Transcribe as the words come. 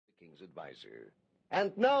king's advisor.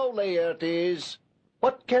 And now, Laertes,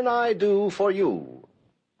 what can I do for you?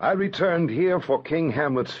 I returned here for King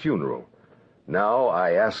Hamlet's funeral. Now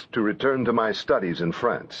I ask to return to my studies in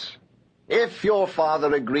France. If your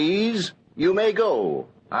father agrees, you may go.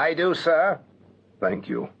 I do, sir. Thank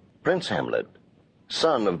you. Prince Hamlet,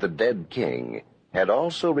 son of the dead king, had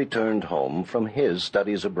also returned home from his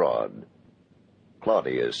studies abroad.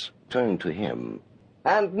 Claudius turned to him.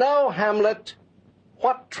 And now, Hamlet,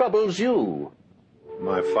 what troubles you?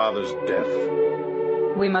 My father's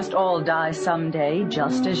death. We must all die someday,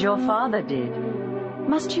 just as your father did.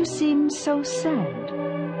 Must you seem so sad?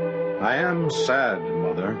 I am sad,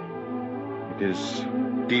 Mother. It is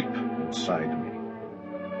deep inside me.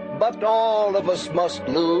 But all of us must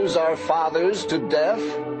lose our fathers to death,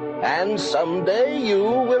 and someday you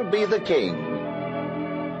will be the king.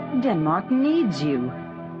 Denmark needs you.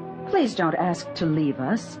 Please don't ask to leave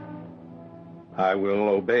us. I will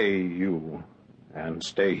obey you and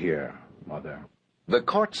stay here, Mother. The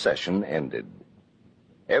court session ended.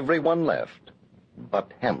 Everyone left,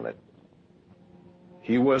 but Hamlet.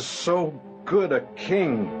 He was so good a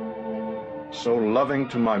king, so loving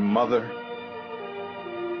to my mother.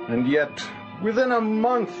 And yet, within a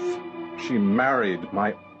month, she married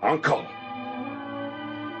my uncle.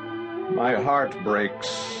 My heart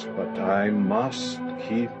breaks, but I must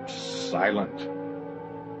keep silent.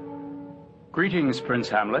 Greetings, Prince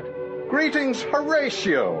Hamlet. Greetings,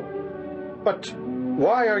 Horatio! But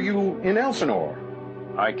why are you in Elsinore?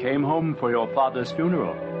 I came home for your father's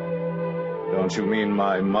funeral. Don't you mean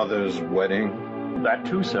my mother's wedding? That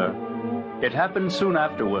too, sir. It happened soon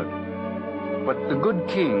afterward. But the good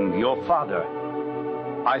king, your father,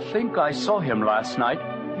 I think I saw him last night.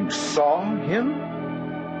 You saw him?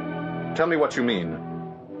 Tell me what you mean.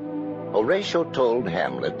 Horatio told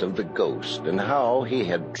Hamlet of the ghost and how he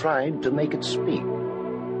had tried to make it speak.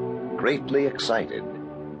 Greatly excited,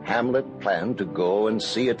 Hamlet planned to go and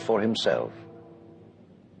see it for himself.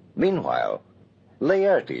 Meanwhile,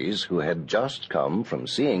 Laertes, who had just come from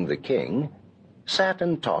seeing the king, sat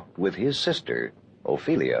and talked with his sister,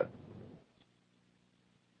 Ophelia.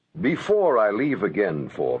 Before I leave again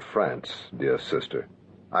for France, dear sister,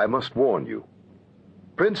 I must warn you.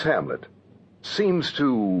 Prince Hamlet seems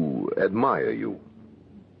to admire you.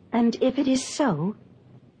 And if it is so?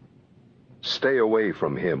 Stay away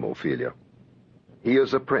from him, Ophelia. He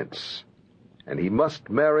is a prince, and he must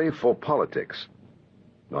marry for politics,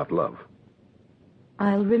 not love.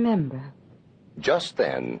 I'll remember. Just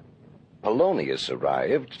then, Polonius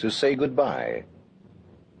arrived to say goodbye.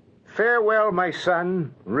 Farewell, my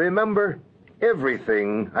son. Remember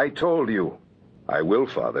everything I told you. I will,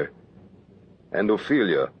 Father. And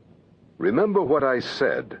Ophelia, remember what I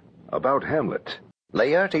said about Hamlet.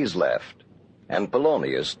 Laertes left, and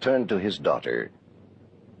Polonius turned to his daughter.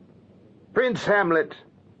 Prince Hamlet,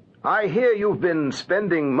 I hear you've been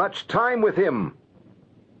spending much time with him.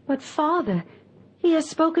 But, Father, he has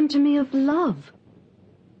spoken to me of love.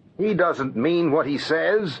 He doesn't mean what he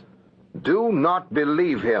says. Do not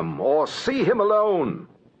believe him or see him alone.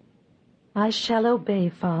 I shall obey,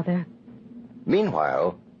 Father.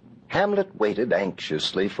 Meanwhile, Hamlet waited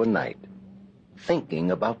anxiously for night,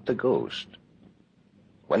 thinking about the ghost.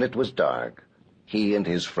 When it was dark, he and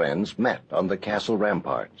his friends met on the castle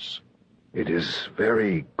ramparts. It is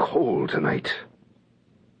very cold tonight.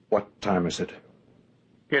 What time is it?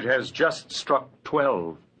 It has just struck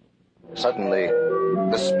 12. Suddenly,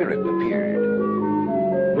 the spirit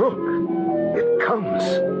appeared. Look, it comes.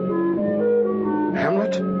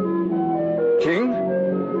 Hamlet? King?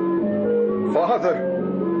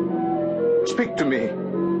 Father? Speak to me.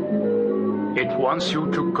 It wants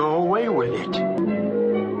you to go away with it.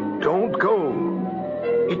 Don't go.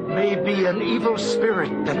 It may be an evil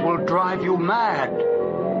spirit that will drive you mad.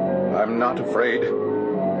 I'm not afraid.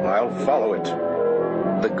 I'll follow it.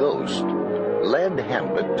 The ghost led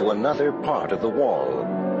Hamlet to another part of the wall.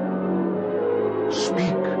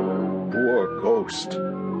 Speak, poor ghost.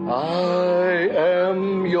 I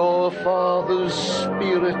am your father's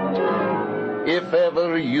spirit. If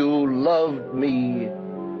ever you loved me,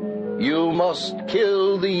 you must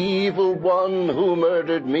kill the evil one who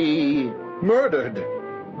murdered me. Murdered?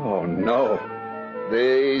 Oh, no.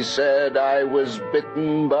 They said I was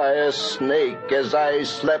bitten by a snake as I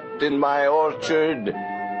slept in my orchard.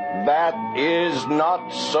 That is not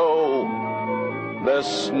so. The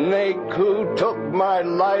snake who took my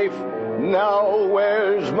life now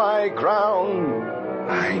wears my crown.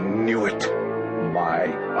 I knew it. My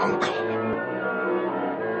uncle.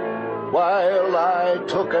 While I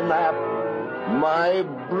took a nap, my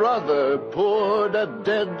brother poured a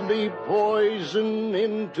deadly poison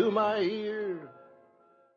into my ear.